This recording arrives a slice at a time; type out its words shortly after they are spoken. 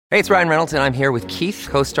Hey, it's Ryan Reynolds, and I'm here with Keith,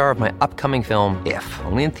 co-star of my upcoming film, If,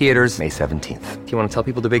 only in theaters May 17th. Do you want to tell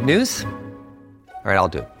people the big news? All right, I'll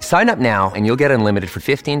do it. Sign up now and you'll get unlimited for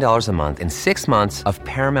 $15 a month and 6 months of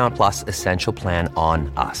Paramount Plus Essential Plan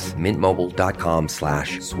on us.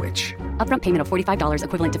 MintMobile.com/switch. Upfront payment of $45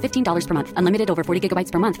 equivalent to $15 per month. Unlimited over 40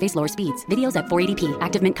 gigabytes per month. Face lower speeds. Videos at 480p.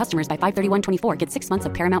 Active Mint customers by 531.24 get 6 months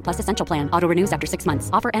of Paramount Plus Essential Plan. Auto renews after 6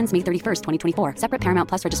 months. Offer ends May 31st, 2024. Separate Paramount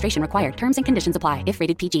Plus registration required. Terms and conditions apply if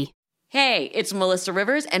rated PG. Hey, it's Melissa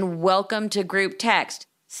Rivers, and welcome to Group Text.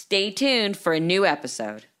 Stay tuned for a new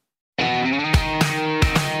episode.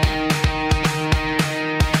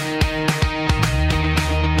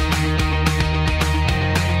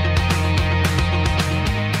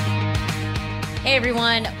 Hey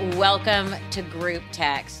everyone, welcome to Group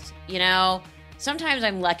Text. You know, sometimes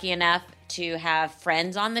I'm lucky enough to have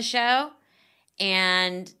friends on the show,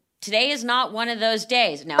 and today is not one of those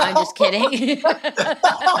days. No, I'm just kidding.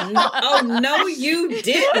 Oh, no, you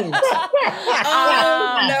didn't.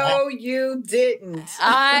 Oh, no, you didn't.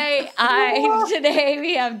 Today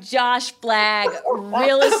we have Josh Flagg,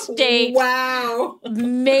 real estate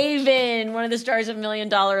maven, one of the stars of $1 Million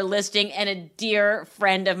Listing, and a dear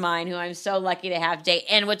friend of mine who I'm so lucky to have today.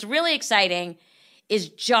 And what's really exciting is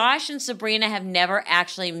Josh and Sabrina have never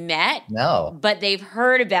actually met. No. But they've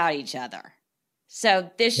heard about each other.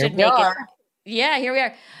 So this should make it. Yeah, here we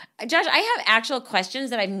are. Josh, I have actual questions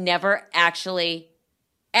that I've never actually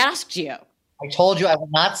asked you. I told you I will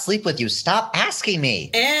not sleep with you. Stop asking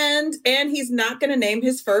me. And he's not going to name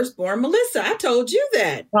his firstborn Melissa. I told you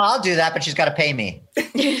that. No, I'll do that, but she's got to pay me.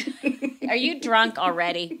 Are you drunk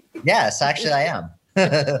already? Yes, actually I am.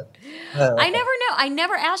 I never know. I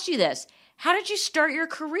never asked you this. How did you start your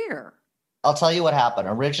career? I'll tell you what happened.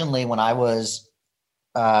 Originally, when I was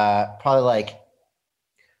probably like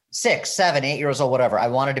 6, 7, 8 years old, whatever, I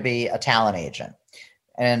wanted to be a talent agent.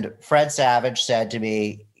 And Fred Savage said to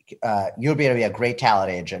me, you'll be able to be a great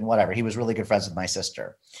talent agent, whatever. He was really good friends with my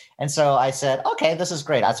sister. And so I said, okay, this is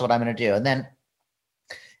great. That's what I'm going to do. And then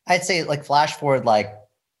I'd say like flash forward, like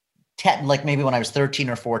maybe when I was 13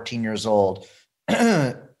 or 14 years old,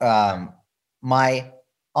 my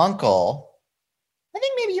uncle, I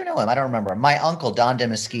think maybe you know him. I don't remember. My uncle, Don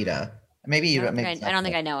DeMosquita. Maybe you don't. I don't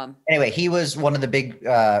think I know him. Anyway, he was one of the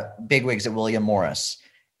big wigs at William Morris.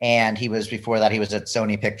 And he was, before that, he was at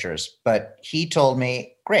Sony Pictures. But he told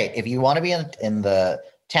me, great, if you want to be in the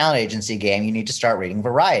talent agency game, you need to start reading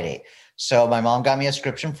Variety. So my mom got me a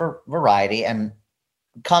subscription for Variety. And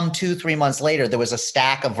come 2-3 months later, there was a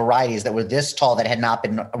stack of varieties that were this tall that had not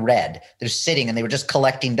been read. They're sitting and they were just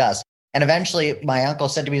collecting dust. And eventually my uncle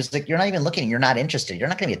said to me, he was like, you're not even looking. You're not interested. You're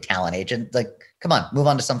not going to be a talent agent. Like, come on, move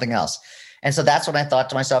on to something else. And so that's when I thought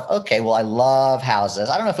to myself, okay, well, I love houses.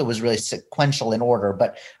 I don't know if it was really sequential in order,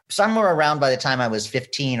 but somewhere around by the time I was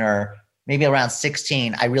 15 or maybe around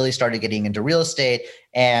 16, I really started getting into real estate.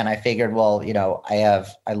 And I figured, well, you know, I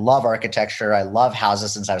love architecture. I love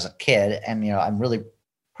houses since I was a kid. And, you know, I'm really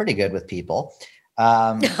pretty good with people.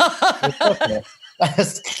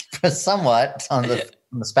 Somewhat on the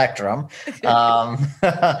spectrum.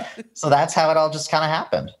 So that's how it all just kind of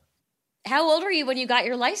happened. How old were you when you got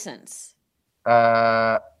your license?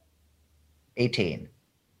 18.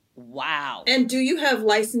 Wow. And do you have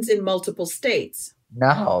license in multiple states?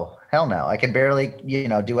 No, hell no. I can barely,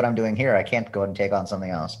 do what I'm doing here. I can't go and take on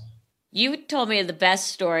something else. You told me the best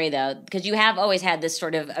story, though, because you have always had this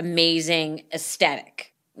sort of amazing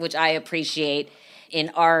aesthetic, which I appreciate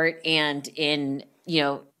in art and in,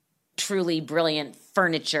 truly brilliant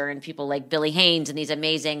furniture and people like Billy Haynes and these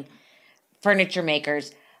amazing furniture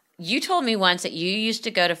makers. You told me once that you used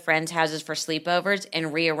to go to friends' houses for sleepovers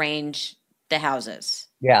and rearrange the houses.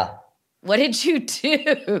 Yeah. What did you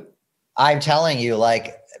do? I'm telling you,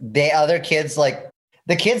 the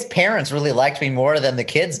kids' parents really liked me more than the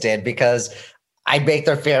kids did because I make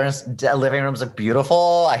their parents' living rooms look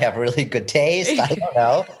beautiful. I have really good taste. I don't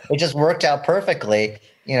know. It just worked out perfectly.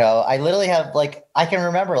 I literally have I can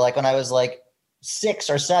remember when I was 6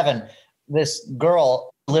 or 7, this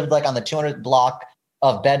girl lived on the 200th block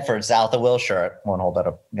of Bedford, south of Wilshire. I won't hold that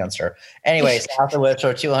up against her. Anyway, south of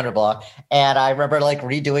Wilshire, 200 block. And I remember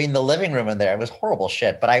redoing the living room in there. It was horrible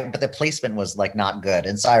shit, but the placement was not good.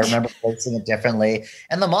 And so I remember placing it differently.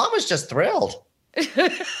 And the mom was just thrilled.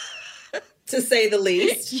 To say the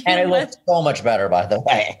least. And it looked so much better, by the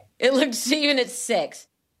way. It looked, even at 6.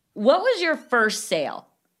 What was your first sale?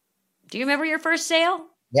 Do you remember your first sale?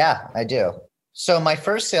 Yeah, I do. So my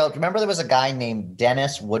first sale, remember there was a guy named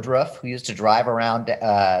Dennis Woodruff who used to drive around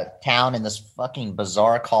town in this fucking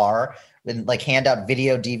bizarre car and hand out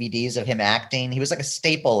video DVDs of him acting. He was like a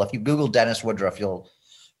staple. If you Google Dennis Woodruff, you'll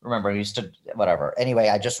remember. He used to, whatever. Anyway,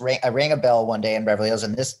 I rang a bell one day in Beverly Hills,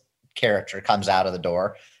 and this character comes out of the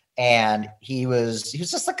door. And he was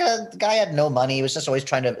just like the guy had no money. He was just always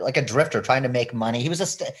trying to, like a drifter, trying to make money. He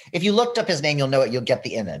was if you looked up his name, you'll know it. You'll get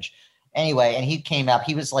the image. Anyway, and he came up.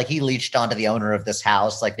 He was like, he leached onto the owner of this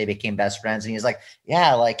house. Like they became best friends. And he was like,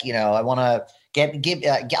 yeah, like, I want to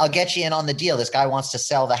I'll get you in on the deal. This guy wants to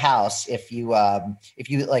sell the house. If you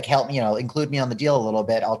like help me, include me on the deal a little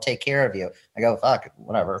bit, I'll take care of you. I go, fuck,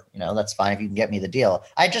 whatever, that's fine if you can get me the deal.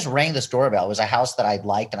 I just rang this doorbell. It was a house that I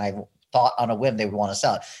liked, and I thought on a whim they would want to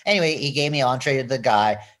sell it. Anyway, he gave me entree to the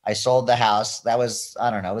guy. I sold the house. That was, I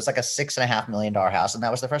don't know, it was like a $6.5 million house. And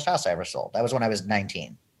that was the first house I ever sold. That was when I was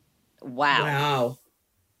 19. Wow.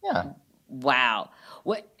 Yeah. Wow.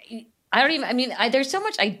 What? There's so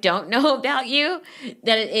much I don't know about you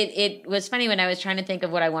that it was funny when I was trying to think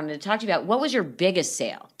of what I wanted to talk to you about. What was your biggest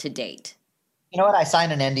sale to date? You know what? I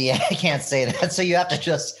signed an NDA. I can't say that. So you have to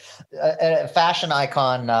just, a fashion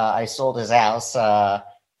icon, I sold his house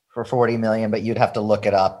for $40 million, but you'd have to look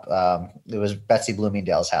it up. It was Betsy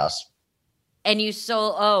Bloomingdale's house. And you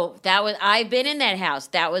sold, I've been in that house.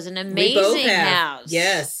 That was an amazing house.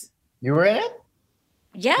 Yes. You were in it?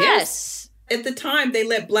 Yes. At the time, they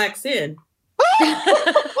let blacks in.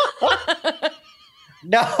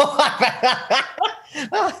 No.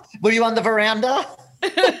 Were you on the veranda?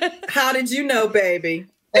 How did you know, baby?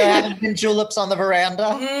 There haven't been tulips on the veranda.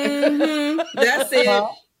 Mm-hmm. That's it.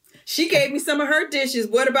 She gave me some of her dishes.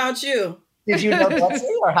 What about you? Did you know Betsy,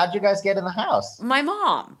 or how'd you guys get in the house? My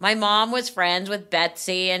mom. My mom was friends with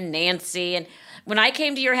Betsy and Nancy. And when I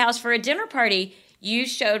came to your house for a dinner party, you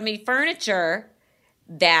showed me furniture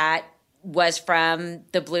that was from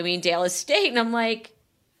the Bloomingdale estate. And I'm like,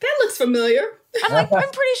 that looks familiar. I'm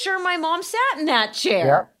pretty sure my mom sat in that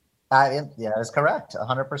chair. Yeah, that's correct.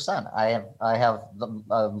 100%. I have the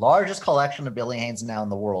largest collection of Billy Haynes now in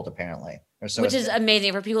the world, apparently. Which is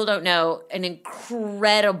amazing. For people who don't know, an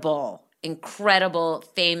incredible,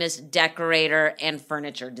 famous decorator and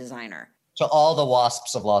furniture designer. To all the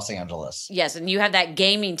WASPs of Los Angeles. Yes, and you have that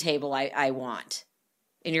gaming table I want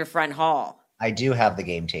in your front hall. I do have the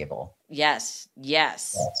game table. Yes.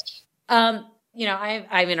 I'm in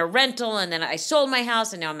a rental, and then I sold my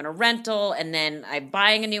house, and now I'm in a rental, and then I'm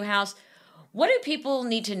buying a new house. What do people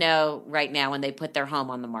need to know right now when they put their home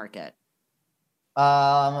on the market?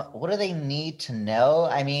 What do they need to know?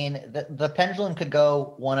 I mean, the pendulum could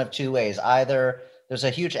go one of two ways. Either there's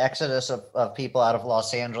a huge exodus of people out of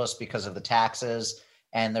Los Angeles because of the taxes,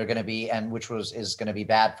 and they're going to be, and which is going to be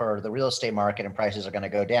bad for the real estate market, and prices are going to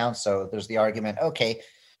go down. So there's the argument, okay,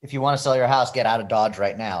 if you want to sell your house, get out of Dodge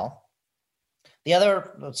right now. The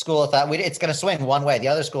other school of thought, it's going to swing one way. The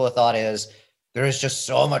other school of thought is there is just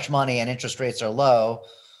so much money and interest rates are low.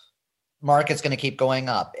 Market's going to keep going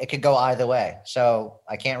up. It could go either way. So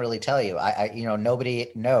I can't really tell you.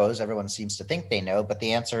 Nobody knows. Everyone seems to think they know, but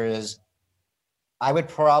the answer is I would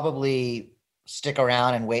probably stick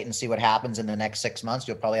around and wait and see what happens in the next 6 months.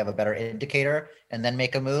 You'll probably have a better indicator and then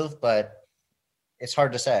make a move, but it's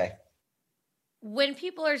hard to say. When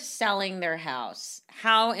people are selling their house,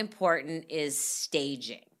 how important is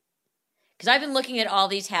staging? Because I've been looking at all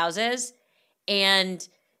these houses, and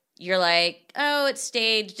you're like, oh, it's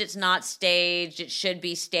staged, it's not staged, it should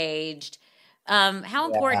be staged.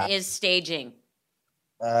 How important is staging?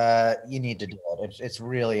 You need to do it. It's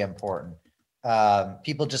really important.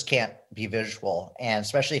 People just can't be visual. And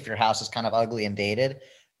especially if your house is kind of ugly and dated,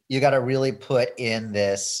 you got to really put in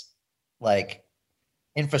this like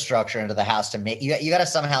infrastructure into the house to make, you got to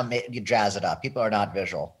somehow you jazz it up. People are not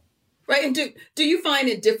visual. Right. And do you find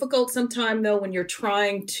it difficult sometime though, when you're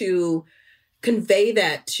trying to convey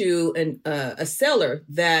that to a seller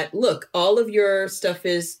that, look, all of your stuff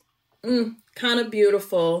is kind of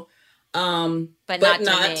beautiful, but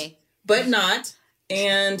not.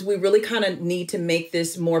 And we really kind of need to make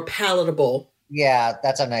this more palatable. Yeah,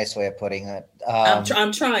 that's a nice way of putting it. I'm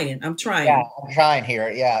trying. Yeah, I'm trying here.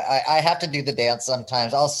 Yeah, I have to do the dance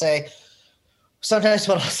sometimes. Sometimes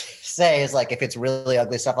what I'll say is like, if it's really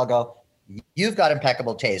ugly stuff, I'll go, you've got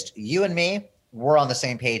impeccable taste. You and me, we're on the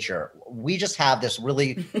same page here. We just have this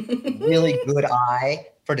really, really good eye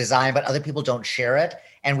for design, but other people don't share it.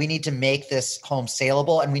 And we need to make this home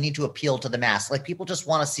saleable, and we need to appeal to the mass. Like, people just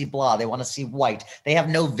want to see blah. They want to see white. They have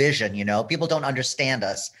no vision, People don't understand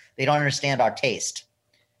us. They don't understand our taste.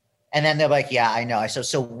 And then they're like, yeah, I know.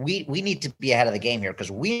 So we need to be ahead of the game here,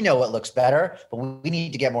 because we know what looks better, but we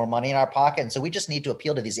need to get more money in our pocket. And so we just need to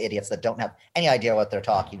appeal to these idiots that don't have any idea what they're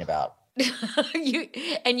talking about.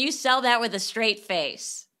 You sell that with a straight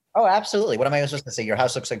face. Oh, absolutely. What am I supposed to say? Your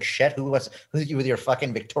house looks like shit. Who's you with your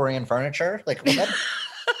fucking Victorian furniture? Like, what?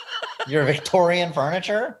 Your Victorian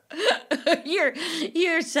furniture?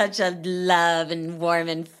 You're such a love and warm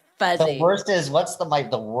and fuzzy. The worst is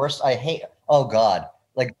the worst I hate. Oh God,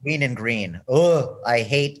 like green and green. Oh, I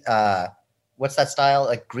hate. What's that style?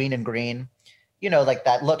 Like green and green. You know, like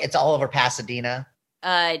that look. It's all over Pasadena.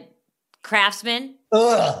 Craftsman.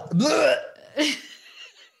 Ugh.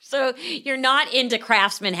 So you're not into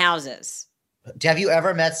Craftsman houses. Have you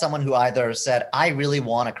ever met someone who either said, "I really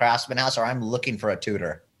want a Craftsman house," or "I'm looking for a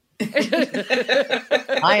tutor"?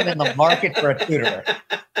 I am in the market for a tutor.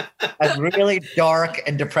 A really dark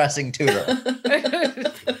and depressing tutor.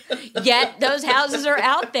 Yet those houses are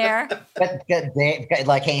out there. But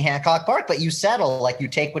like Hancock Park, but you settle, like you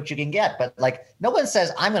take what you can get. But like no one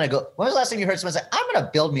says, I'm going to go. When was the last time you heard someone say, I'm going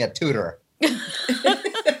to build me a tutor?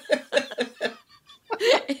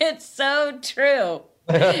 It's so true.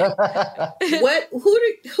 Who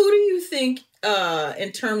do you think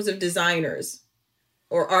in terms of designers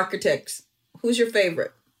or architects, who's your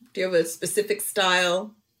favorite? Do you have a specific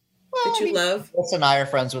style that you love? Wilson and I are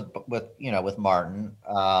friends with Martin.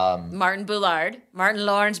 Martin Boulard, Martin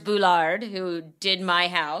Lawrence Boulard, who did my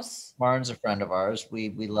house. Martin's a friend of ours. We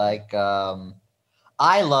like. I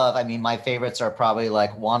mean, my favorites are probably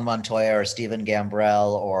like Juan Montoya or Stephen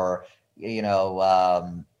Gambrell or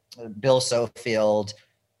Bill Sofield.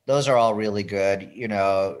 Those are all really good. You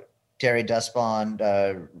know, Terry Despond.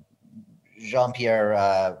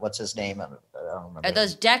 Jean-Pierre, what's his name? I don't remember. Are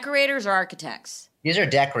those decorators or architects? These are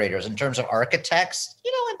decorators. In terms of architects,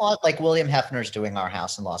 like William Hefner's doing our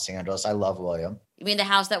house in Los Angeles. I love William. You mean the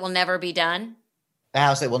house that will never be done? The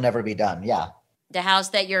house that will never be done, yeah. The house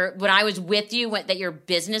that when I was with you, that your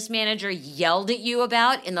business manager yelled at you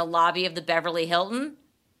about in the lobby of the Beverly Hilton?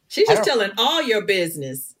 She's just telling all your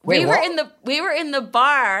business. Wait, we were in the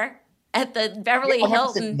bar at the Beverly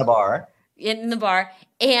Hilton. In the bar. In the bar,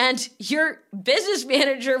 and your business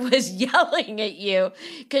manager was yelling at you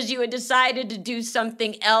because you had decided to do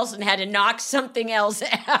something else and had to knock something else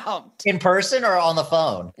out. In person or on the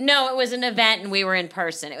phone? No, it was an event and we were in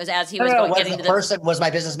person. It was as he was getting to the was my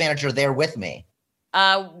business manager there with me?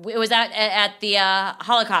 It was at the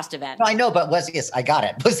Holocaust event. No, I know, but I got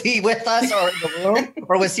it. Was he with us or in the room,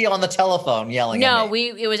 or was he on the telephone yelling at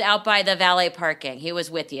me? No, it was out by the valet parking. He was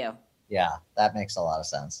with you. Yeah, that makes a lot of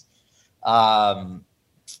sense. That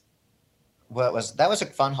was a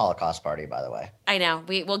fun Holocaust party, by the way. I know.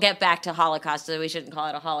 We'll get back to Holocaust, so we shouldn't call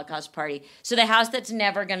it a Holocaust party. So the house that's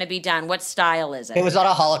never going to be done, what style is it? It was not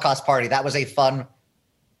a Holocaust party. That was a fun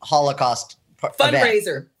Holocaust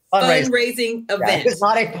fundraiser. Fundraising event. Yeah, it was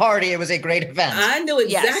not a party. It was a great event. I knew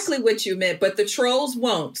exactly what you meant, but the trolls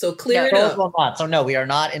won't. So clear it up. Will not. So no, we are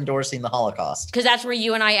not endorsing the Holocaust. Because that's where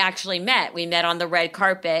you and I actually met. We met on the red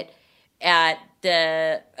carpet at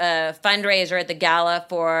the fundraiser at the gala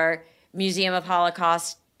for Museum of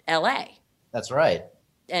Holocaust LA. That's right.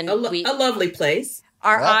 And a lovely place.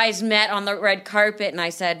 Our eyes met on the red carpet, and I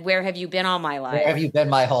said, "Where have you been all my life? Where have you been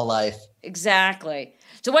my whole life?" Exactly.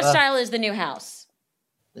 So what style is the new house?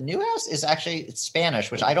 The new house is it's Spanish,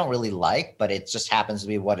 which I don't really like, but it just happens to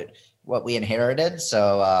be what we inherited.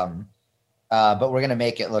 So, but we're going to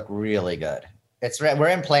make it look really good. We're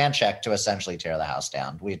in plan check to essentially tear the house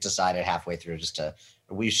down. We decided halfway through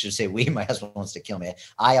my husband wants to kill me.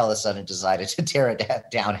 I all of a sudden decided to tear it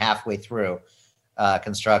down halfway through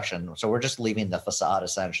construction. So we're just leaving the facade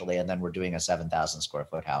essentially, and then we're doing a 7,000 square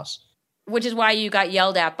foot house. Which is why you got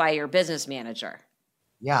yelled at by your business manager.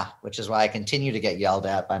 Yeah, which is why I continue to get yelled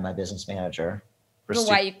at by my business manager. Who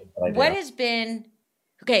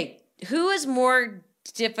is more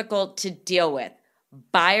difficult to deal with?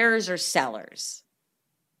 Buyers or sellers?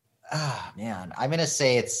 Man, I'm going to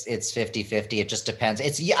say it's 50-50. It just depends.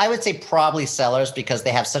 I would say probably sellers because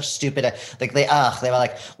they have such stupid, they were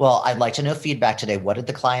like, well, I'd like to know feedback today. What did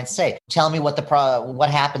the client say? Tell me what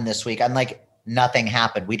happened this week. I'm like, nothing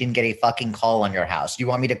happened. We didn't get a fucking call on your house. You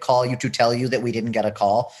want me to call you to tell you that we didn't get a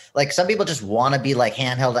call? Like some people just want to be like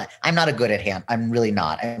handheld. I'm not a good at hand. I'm really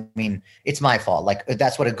not. I mean, it's my fault. Like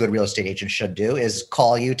that's what a good real estate agent should do is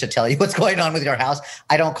call you to tell you what's going on with your house.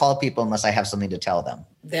 I don't call people unless I have something to tell them.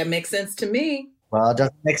 That makes sense to me. Well, it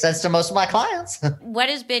doesn't make sense to most of my clients. What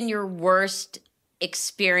has been your worst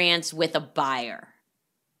experience with a buyer?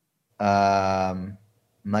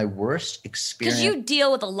 My worst experience. Because you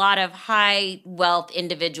deal with a lot of high wealth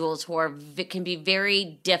individuals who can be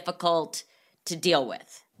very difficult to deal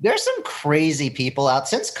with. There's some crazy people out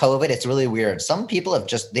since COVID. It's really weird. Some people have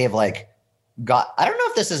I don't know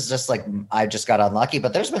if this is just like I just got unlucky,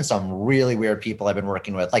 but there's been some really weird people I've been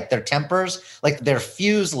working with. Like their tempers, like their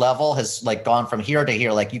fuse level has like gone from here to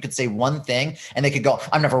here. Like you could say one thing and they could go,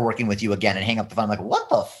 I'm never working with you again, and hang up the phone. I'm like, what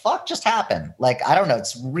the fuck just happened? Like, I don't know.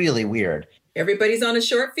 It's really weird. Everybody's on a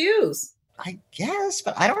short fuse. I guess,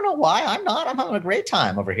 but I don't know why. I'm not. I'm having a great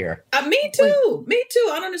time over here. Me too. Me too.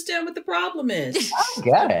 I don't understand what the problem is. I don't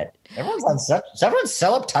get it. Everyone's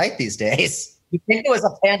so uptight these days. You think it was a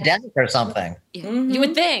pandemic or something. You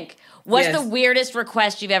would think. What's Yes. the weirdest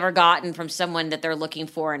request you've ever gotten from someone that they're looking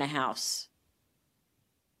for in a house?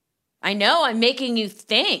 I know, I'm making you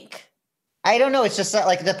think. I don't know. It's just that,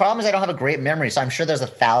 like, the problem is I don't have a great memory, so I'm sure there's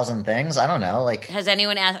 1,000 things. I don't know. Like, Has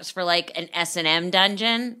anyone asked for like an S&M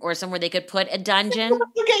dungeon or somewhere they could put a dungeon?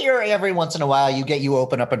 you get every once in a while, you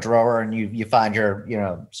open up a drawer and you find your,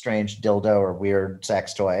 strange dildo or weird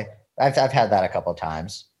sex toy. I've had that a couple of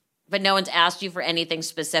times. But no one's asked you for anything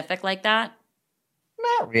specific like that?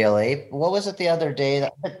 Not really. What was it the other day?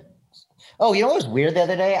 Oh, you know what was weird the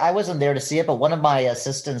other day? I wasn't there to see it, but one of my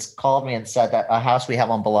assistants called me and said that a house we have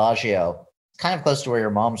on Bellagio, kind of close to where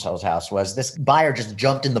your mom's house was, this buyer just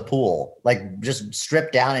jumped in the pool, like just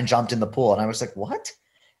stripped down and jumped in the pool. And I was like, what?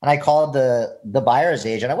 And I called the buyer's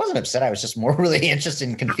agent. I wasn't upset. I was just more really interested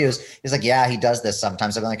and confused. He's like, yeah, he does this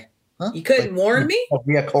sometimes. I'm like, huh? You couldn't warn me? A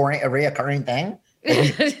reoccurring thing?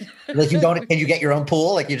 Like can you get your own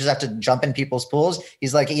pool? Like you just have to jump in people's pools?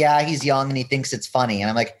 He's like, yeah, he's young and he thinks it's funny. And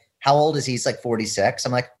I'm like, how old is he? He's like 46.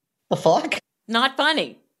 I'm like, the fuck? Not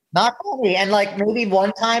funny. Not funny. And like maybe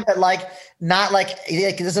one time, but like not like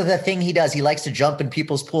this is the thing he does. He likes to jump in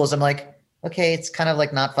people's pools. I'm like, okay, it's kind of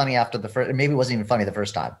like not funny after the first, maybe it wasn't even funny the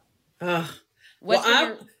first time. Well,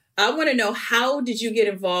 I want to know, how did you get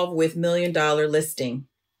involved with $1 Million Listing?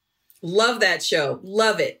 Love that show.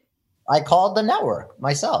 Love it. I called the network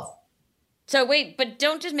myself. So wait, but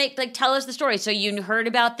don't just tell us the story. So you heard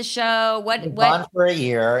about the show. What? On for a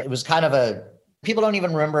year. It was kind of people don't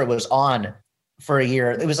even remember it was on for a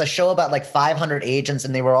year. It was a show about like 500 agents,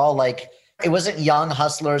 and they were all like, it wasn't young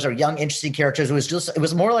hustlers or young interesting characters. It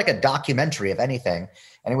was more like a documentary, if anything.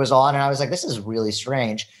 And it was on, and I was like, this is really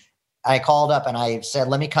strange. I called up and I said,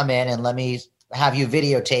 let me come in and let me have you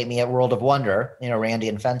videotape me at World of Wonder, Randy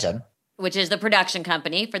and Fenton. Which is the production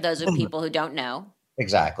company, for those of people who don't know.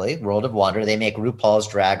 Exactly. World of Wonder. They make RuPaul's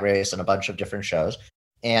Drag Race and a bunch of different shows.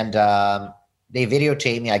 And they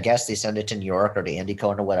videotaped me. I guess they sent it to New York or to Andy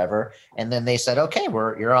Cohen or whatever. And then they said, okay,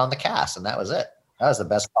 you're on the cast. And that was it. That was the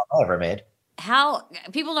best call I ever made.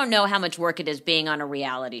 People don't know how much work it is being on a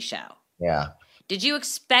reality show. Yeah. Did you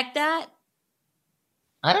expect that?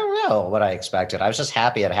 I don't know what I expected. I was just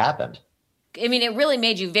happy it happened. I mean, it really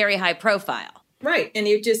made you very high profile. Right. And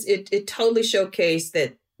it totally showcased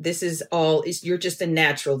that you're just a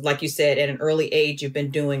natural. Like you said, at an early age, you've been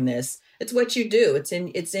doing this. It's what you do. It's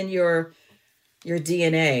in your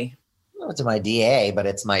DNA. Well, it's in my DA, but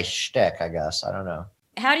it's my shtick, I guess. I don't know.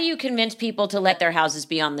 How do you convince people to let their houses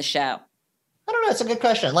be on the show? I don't know. It's a good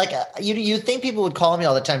question. Like you think people would call me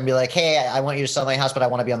all the time and be like, hey, I want you to sell my house, but I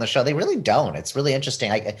want to be on the show. They really don't. It's really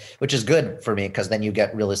interesting, which is good for me because then you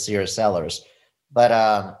get really serious sellers.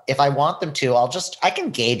 But if I want them to, I can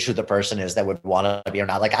gauge who the person is that would want to be or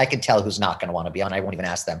not. Like I can tell who's not going to want to be on. I won't even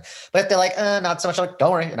ask them. But if they're like, not so much, I'm like,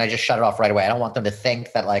 don't worry. And I just shut it off right away. I don't want them to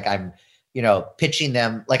think that like I'm, pitching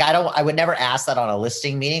them. Like I would never ask that on a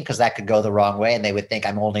listing meeting because that could go the wrong way. And they would think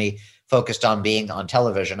I'm only focused on being on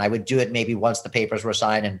television. I would do it maybe once the papers were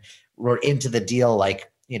signed and we're into the deal,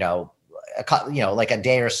 like, like a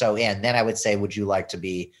day or so in. Then I would say, would you like to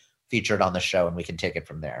be featured on the show, and we can take it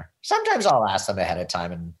from there. Sometimes I'll ask them ahead of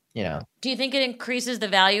time and, Do you think it increases the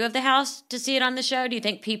value of the house to see it on the show? Do you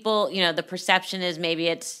think people, the perception is maybe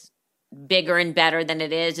it's bigger and better than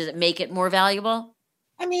it is? Does it make it more valuable?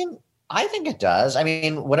 I mean, I think it does. I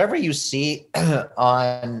mean, whatever you see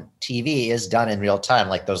on TV is done in real time,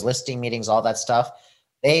 like those listing meetings, all that stuff.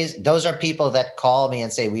 Those are people that call me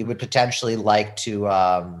and say, we would potentially like to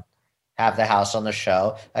have the house on the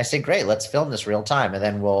show. I say, great, let's film this real time. And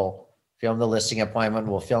then we'll film the listing appointment.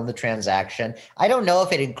 We'll film the transaction. I don't know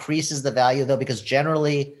if it increases the value though, because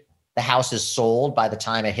generally the house is sold by the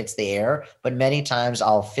time it hits the air, but many times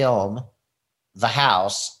I'll film the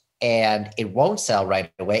house and it won't sell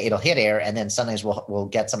right away. It'll hit air. And then sometimes we'll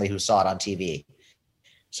get somebody who saw it on TV.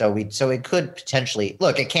 So it could potentially,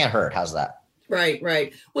 look, it can't hurt. How's that?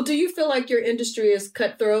 Right. Well, do you feel like your industry is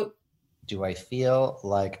cutthroat? Do I feel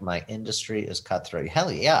like my industry is cutthroat?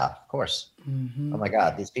 Hell yeah, of course. Mm-hmm. Oh my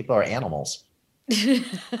God, these people are animals. They're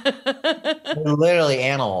literally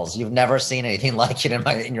animals. You've never seen anything like it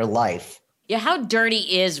in your life. Yeah, how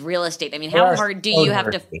dirty is real estate? I mean, how hard do you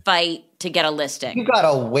have to fight to get a listing? You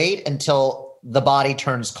gotta wait until the body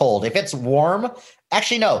turns cold. If it's warm,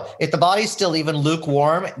 actually, no. If the body's still even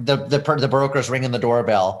lukewarm, the broker's ringing the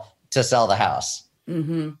doorbell to sell the house.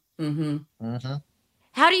 Mm-hmm. Mm-hmm. Mm-hmm.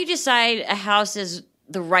 How do you decide a house is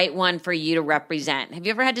the right one for you to represent? Have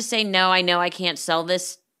you ever had to say, no, I know I can't sell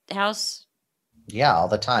this house? Yeah, all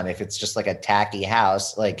the time. If it's just like a tacky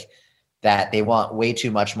house, like that they want way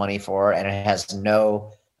too much money for, and it has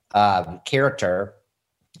no character,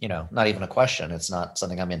 not even a question. It's not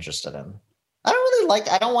something I'm interested in. I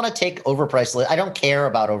don't want to take overpriced. I don't care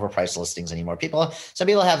about overpriced listings anymore. Some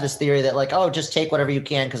people have this theory that like, oh, just take whatever you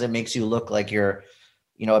can because it makes you look like you're,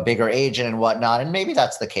 a bigger agent and whatnot. And maybe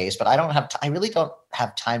that's the case, but I really don't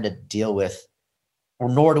have time to deal with, or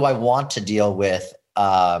nor do I want to deal with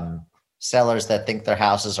sellers that think their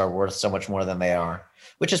houses are worth so much more than they are,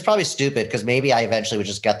 which is probably stupid because maybe I eventually would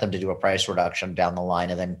just get them to do a price reduction down the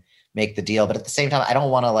line and then make the deal. But at the same time, I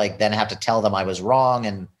don't want to like then have to tell them I was wrong.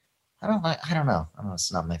 And I don't know.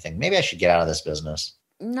 It's not my thing. Maybe I should get out of this business.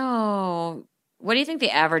 No. What do you think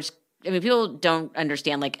the average, people don't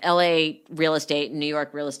understand, like LA real estate and New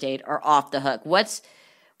York real estate are off the hook. What's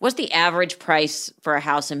the average price for a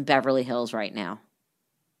house in Beverly Hills right now?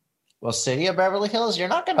 Well, city of Beverly Hills, you're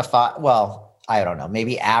not going to find, well, I don't know.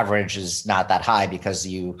 Maybe average is not that high because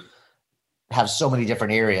you have so many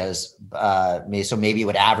different areas. So maybe it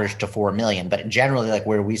would average to 4 million, but generally like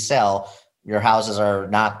where we sell, your houses are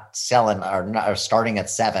not selling, are starting at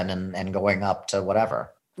 7 and going up to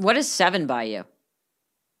whatever. What is 7 by you?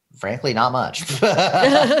 Frankly, not much.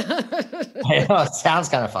 I know it sounds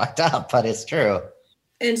kind of fucked up, but it's true.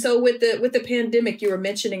 And so with the pandemic, you were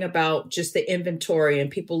mentioning about just the inventory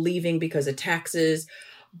and people leaving because of taxes.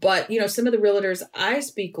 But, some of the realtors I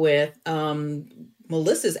speak with,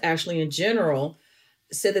 Melissa's actually in general,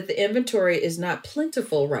 said that the inventory is not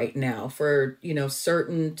plentiful right now for,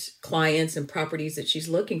 certain clients and properties that she's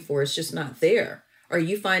looking for. It's just not there. Are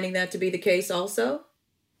you finding that to be the case also?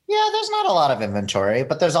 Yeah, there's not a lot of inventory,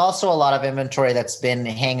 but there's also a lot of inventory that's been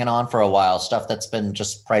hanging on for a while, stuff that's been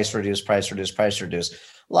just price reduced. A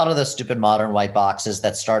lot of the stupid modern white boxes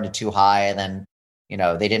that started too high and then,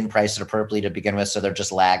 they didn't price it appropriately to begin with, so they're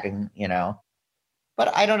just lagging,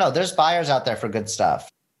 But I don't know. There's buyers out there for good stuff.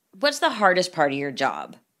 What's the hardest part of your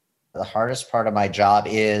job? The hardest part of my job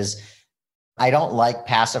is I don't like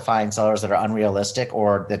pacifying sellers that are unrealistic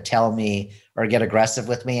or that tell me or get aggressive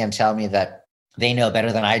with me and tell me that they know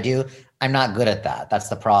better than I do. I'm not good at that. That's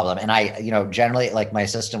the problem. And I, generally like my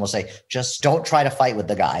assistant will say, just don't try to fight with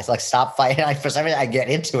the guys. Like stop fighting. For some reason I get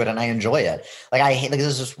into it and I enjoy it. Like I hate, like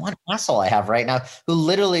there's this one asshole I have right now who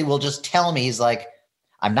literally will just tell me, he's like,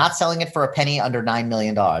 I'm not selling it for a penny under $9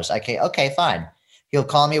 million. Okay, fine. He'll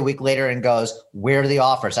call me a week later and goes, where are the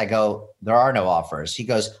offers? I go, there are no offers. He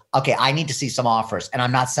goes, okay, I need to see some offers and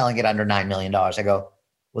I'm not selling it under $9 million. I go,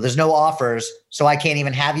 well, there's no offers, so I can't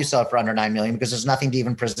even have you sell it for under $9 million because there's nothing to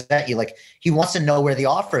even present you. Like he wants to know where the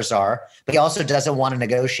offers are, but he also doesn't want to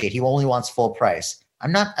negotiate. He only wants full price.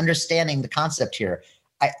 I'm not understanding the concept here.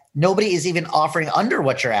 Nobody is even offering under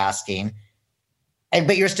what you're asking,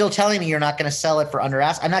 but you're still telling me you're not going to sell it for under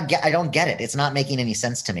ask. I don't get it. It's not making any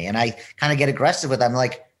sense to me, and I kind of get aggressive with him.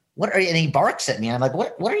 Like, what are you? And he barks at me. And I'm like,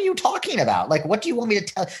 what are you talking about? Like, what do you want me to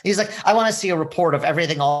tell? He's like, I want to see a report of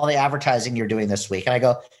everything, all the advertising you're doing this week. And I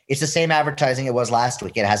go, it's the same advertising it was last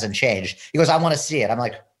week. It hasn't changed. He goes, I want to see it. I'm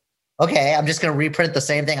like, okay, I'm just going to reprint the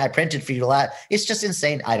same thing I printed for you last. It's just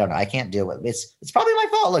insane. I don't know. I can't do it. It's probably my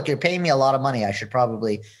fault. Look, you're paying me a lot of money. I should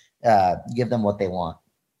probably give them what they want.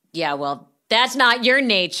 Yeah, well, that's not your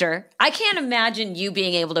nature. I can't imagine you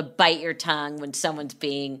being able to bite your tongue when someone's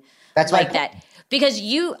being like that. Because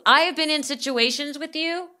I have been in situations with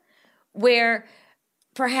you where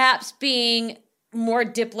perhaps being more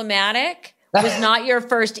diplomatic was not your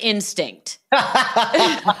first instinct.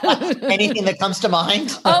 Anything that comes to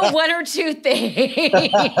mind? Oh, one or two things.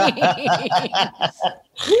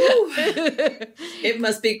 It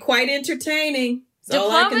must be quite entertaining. That's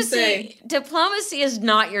all I can say. Diplomacy is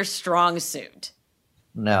not your strong suit.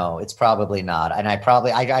 No, it's probably not. And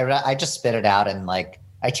I just spit it out and like,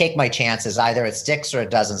 I take my chances. Either it sticks or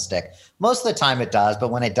it doesn't stick. Most of the time it does,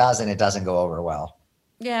 but when it doesn't, it doesn't go over well.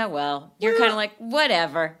 Yeah, well, you're kind of like,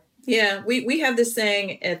 whatever. Yeah, we have this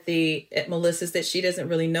saying at Melissa's that she doesn't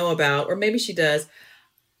really know about, or maybe she does.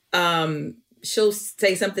 She'll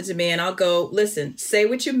say something to me and I'll go, listen, say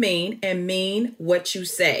what you mean and mean what you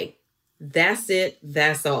say. That's it.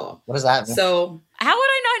 That's all. What does that mean? So how would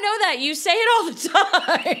I not know that? You say it all the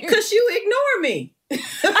time. Because you ignore me.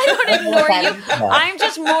 I don't ignore you. I'm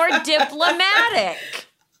just more diplomatic.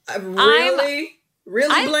 Really?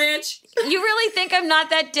 Really, Blanche? You really think I'm not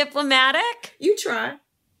that diplomatic? You try.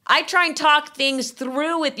 I try and talk things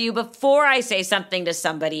through with you before I say something to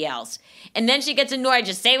somebody else. And then she gets annoyed.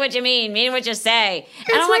 Just say what you mean what you say.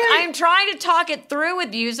 And I'm like, I'm trying to talk it through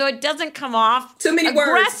with you so it doesn't come off too many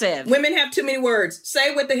aggressive. Words. Women have too many words.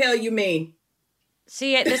 Say what the hell you mean.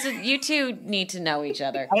 See, you two need to know each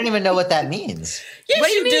other. I don't even know what that means. Yes, what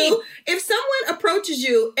do you mean? do. If someone approaches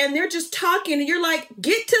you and they're just talking and you're like,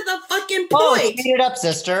 get to the fucking point. Oh, speed it up,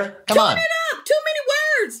 sister. Come on. Tune it up. Too many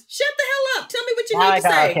words. Shut the hell up. Tell me what you need to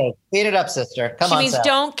say. Okay. Speed it up, sister. Come on, She means Sally.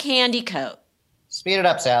 don't candy coat. Speed it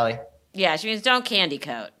up, Sally. Yeah, she means don't candy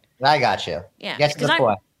coat. I got you. Yeah. Get to the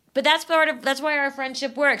point. But that's why our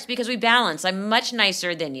friendship works, because we balance. I'm much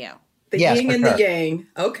nicer than you. The yin and the yang.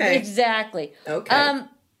 Okay. Exactly. Okay.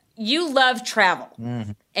 You love travel,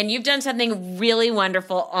 Mm-hmm. and you've done something really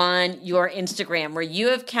wonderful on your Instagram where you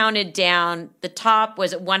have counted down the top,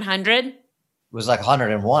 was it 100? It was like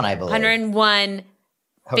 101, I believe. 101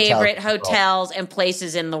 favorite hotels and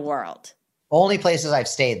places in the world. Only places I've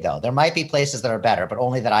stayed, though. There might be places that are better, but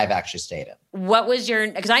only that I've actually stayed in. What was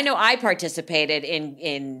because I know I participated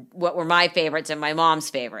in what were my favorites and my mom's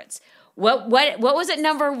favorites. What was it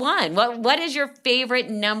number one? What is your favorite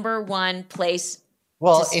number one place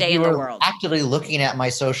to stay if you in the were world? actively looking at my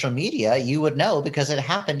social media, you would know because it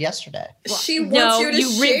happened yesterday. She wants you to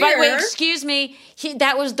share. But wait, excuse me.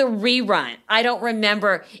 That was the rerun. I don't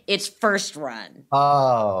remember its first run.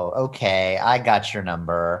 Oh, okay. I got your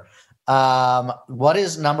number. What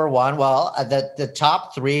is number one? Well, the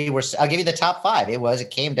top three were, I'll give you the top five.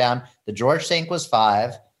 It came down. The George Cinq was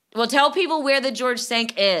 5. Well, tell people where the George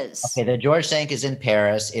Cinq is. Okay, the George Cinq is in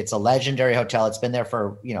Paris. It's a legendary hotel. It's been there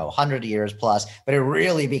for 100 years plus, but it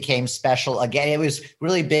really became special again. It was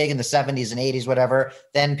really big in the 70s and 80s, whatever.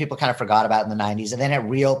 Then people kind of forgot about it in the 90s, and then it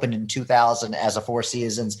reopened in 2000 as a Four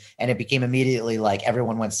Seasons, and it became immediately like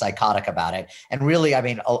everyone went psychotic about it. And really, I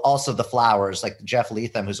mean, also the flowers, like Jeff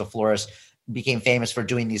Leatham, who's a florist, became famous for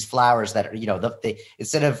doing these flowers that are, they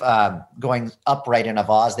instead of going upright in a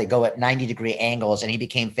vase, they go at 90-degree angles, and he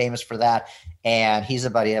became famous for that. And he's a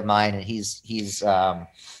buddy of mine, and he's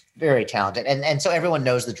very talented. And so everyone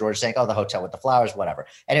knows the George Cinq, the hotel with the flowers, whatever.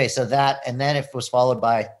 Anyway, so that, and then it was followed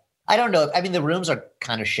by, I don't know. I mean, the rooms are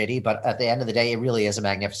kind of shitty, but at the end of the day, it really is a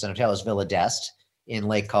magnificent hotel. It's Villa d'Este in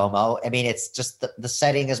Lake Como. I mean, it's just the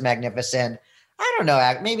setting is magnificent. I don't know.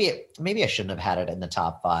 Maybe I shouldn't have had it in the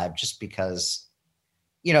top 5 just because,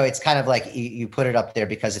 it's kind of like you put it up there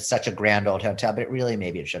because it's such a grand old hotel, but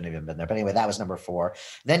maybe it shouldn't have even been there. But anyway, that was number 4.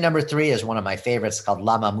 Then number 3 is one of my favorites called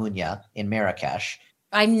La Mamounia in Marrakesh.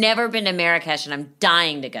 I've never been to Marrakesh, and I'm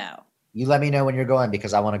dying to go. You let me know when you're going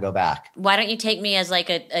because I want to go back. Why don't you take me as like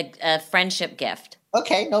a friendship gift?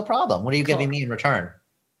 Okay, no problem. What are you giving me in return?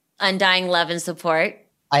 Undying love and support.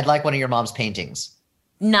 I'd like one of your mom's paintings.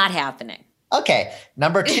 Not happening. Okay,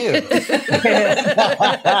 number 2. Okay,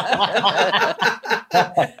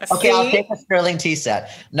 I'll take a sterling tea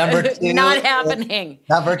set. Number 2. Not happening.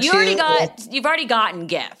 Number 2. You've already gotten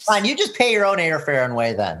gifts. Fine, you just pay your own airfare and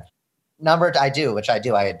way then. I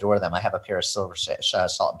adore them. I have a pair of silver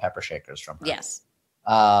salt and pepper shakers from her. Yes.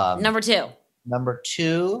 Number 2. Number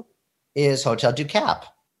 2 is Hotel du Cap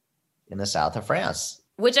in the south of France.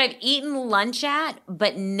 Which I've eaten lunch at,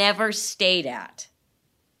 but never stayed at.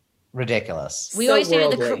 Ridiculous. We always stayed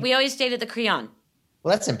at the Crillon.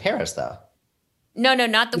 Well, that's in Paris, though. No,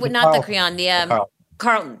 not the Crillon. The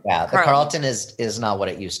Carlton. Yeah, the Carlton is not what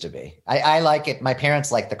it used to be. I like it. My parents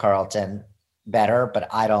like the Carlton better, but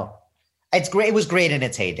I don't. It's great. It was great in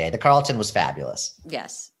its heyday. The Carlton was fabulous.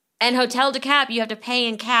 Yes. And Hotel du Cap, you have to pay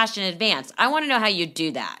in cash in advance. I want to know how you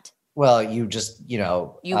do that. Well, you just, You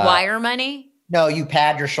wire money? No, you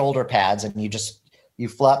pad your shoulder pads and you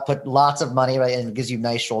put lots of money, right, and it gives you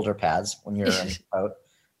nice shoulder pads when you're in the boat.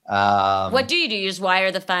 What do? You just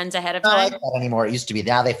wire the funds ahead of Not time? like that anymore. It used to be.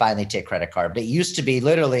 Now they finally take credit card. But it used to be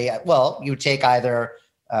literally, you take either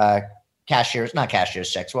not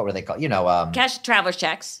cashier's checks. What were they called? Cash traveler's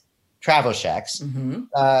checks. Traveler's checks,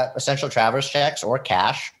 essential traveler's checks, or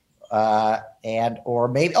cash, or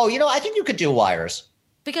maybe. I think you could do wires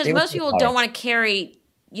Because most people don't want to carry,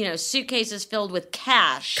 suitcases filled with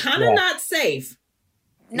cash. Kind of not safe.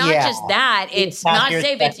 Not just that. It's not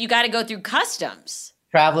safe. You got to go through customs.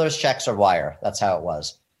 Traveler's checks or wire. That's how it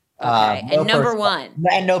was. Okay. And number 1.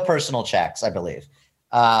 And no personal checks, I believe.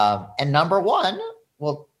 And number 1,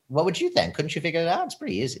 well, what would you think? Couldn't you figure it out? It's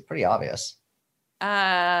pretty easy, pretty obvious.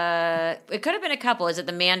 It could have been a couple. Is it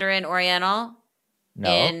the Mandarin Oriental?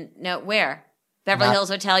 No. Where? Beverly Hills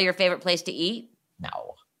Hotel, your favorite place to eat?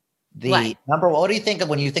 No. What do you think of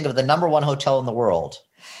when you think of the number 1 hotel in the world?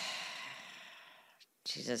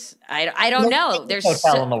 Jesus, I don't know. There's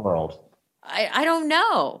hotel in the world. I don't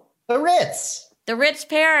know. The Ritz. The Ritz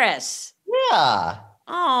Paris. Yeah.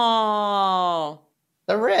 Oh.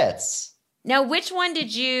 The Ritz. Now, which one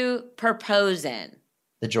did you propose in?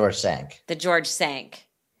 The George Sank. The George Sank.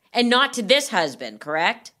 And not to this husband,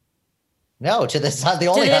 correct? No, to this the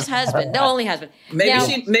only to this husband. The only husband.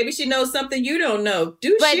 Maybe she knows something you don't know.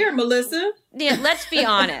 Share, Melissa. Yeah, let's be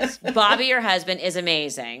honest. Bobby, your husband, is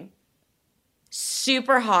amazing.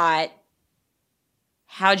 Super hot.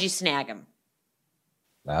 How'd you snag him?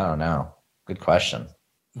 I don't know. Good question.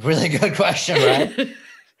 Really good question, right?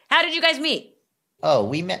 How did you guys meet? Oh,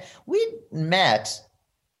 we met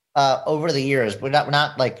over the years. We're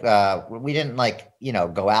not like we didn't like,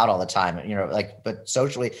 go out all the time, but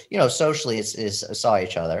socially is saw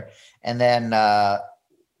each other. And then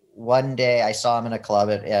one day I saw him in a club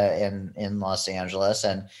in Los Angeles,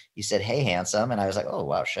 and he said, "Hey, handsome," and I was like, "Oh,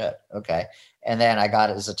 wow, shit, okay." And then I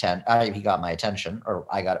got his attention. He got my attention, or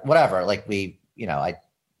I got whatever. Like I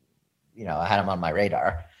had him on my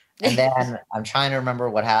radar. And then I'm trying to remember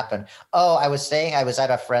what happened. Oh, I was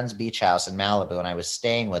at a friend's beach house in Malibu, and I was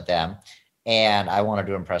staying with them, and I wanted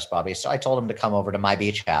to impress Bobby. So I told him to come over to my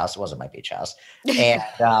beach house. It wasn't my beach house. And,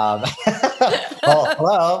 well,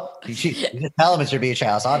 hello. You just tell him it's your beach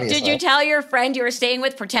house, obviously. Did you tell your friend you were staying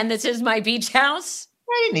with, pretend this is my beach house?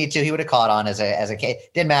 I didn't need to. He would have caught on as a kid.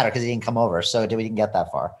 Didn't matter because he didn't come over. So we didn't get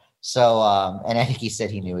that far. So, and I think he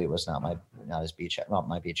said he knew it was not his beach, not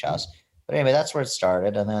my beach house. But anyway, that's where it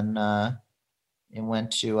started, and then it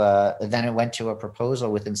went to a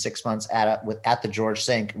proposal within 6 months at the George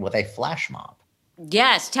Sank with a flash mob.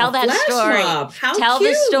 Yes, tell that story. Mob. How tell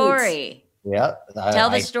cute. the story. Yeah, tell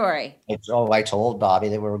the story. I told Bobby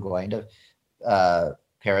that we were going to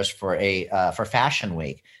Paris for Fashion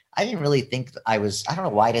Week. I didn't really think I don't know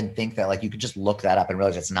why I didn't think that like you could just look that up and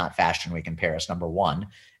realize it's not Fashion Week in Paris, number one,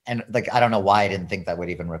 and like I don't know why I didn't think that would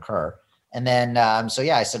even recur. And then,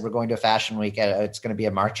 I said, we're going to a Fashion Week. It's going to be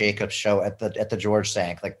a Marc Jacobs show at the George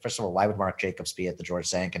Sank. Like, first of all, why would Marc Jacobs be at the George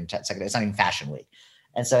Sank? And second, it's not even Fashion Week.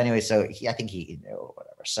 And so anyway, I think he knew or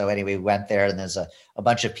whatever. So anyway, we went there, and there's a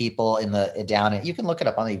bunch of people down, and you can look it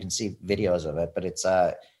up on there. You can see videos of it, but it's,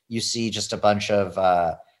 you see just a bunch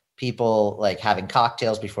of people like having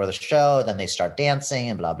cocktails before the show. Then they start dancing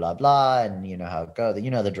and blah, blah, blah. And you know how it goes,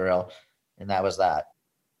 the drill. And that was that.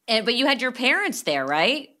 But you had your parents there,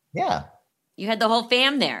 right? Yeah. You had the whole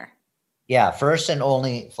fam there. Yeah, first and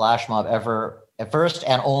only flash mob ever. First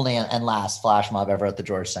and only and last flash mob ever at the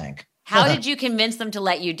George Sank. How did you convince them to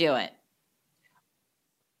let you do it?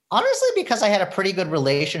 Honestly, because I had a pretty good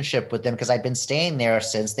relationship with them because I'd been staying there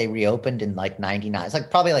since they reopened in like 99. It's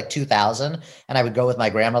like probably like 2000. And I would go with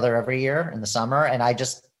my grandmother every year in the summer. And I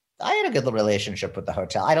had a good relationship with the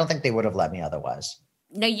hotel. I don't think they would have let me otherwise.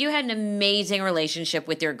 No, you had an amazing relationship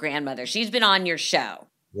with your grandmother. She's been on your show.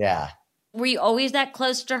 Yeah. Were you always that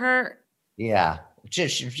close to her? Yeah.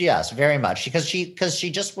 Yes, very much. Because she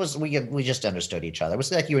just was, we just understood each other. It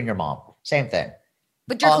was like you and your mom. Same thing.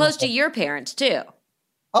 But you're close to your parents too.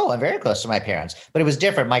 Oh, I'm very close to my parents, but it was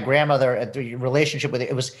different. My grandmother, the relationship with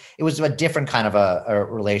it was a different kind of a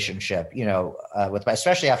relationship,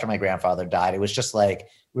 especially after my grandfather died. It was just like,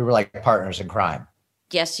 we were like partners in crime.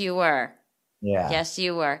 Yes, you were. Yeah. Yes,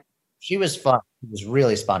 you were. She was fun. She was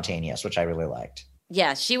really spontaneous, which I really liked.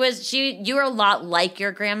 Yes, you were a lot like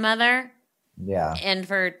your grandmother. Yeah. And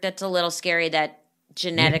that's a little scary that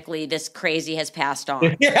genetically this crazy has passed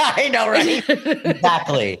on. Yeah, I know, right?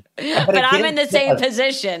 Exactly. But I'm in the same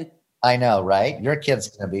position. I know, right? Your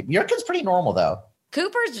kid's pretty normal though.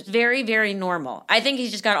 Cooper's very, very normal. I think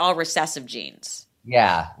he's just got all recessive genes.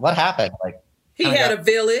 Yeah. What happened? Like he had a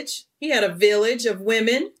village. He had a village of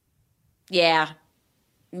women. Yeah.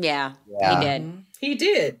 He did. He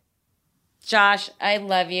did. Josh, I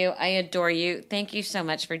love you. I adore you. Thank you so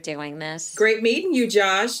much for doing this. Great meeting you,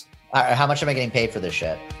 Josh. How much am I getting paid for this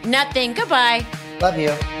shit? Nothing. Goodbye. Love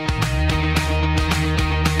you.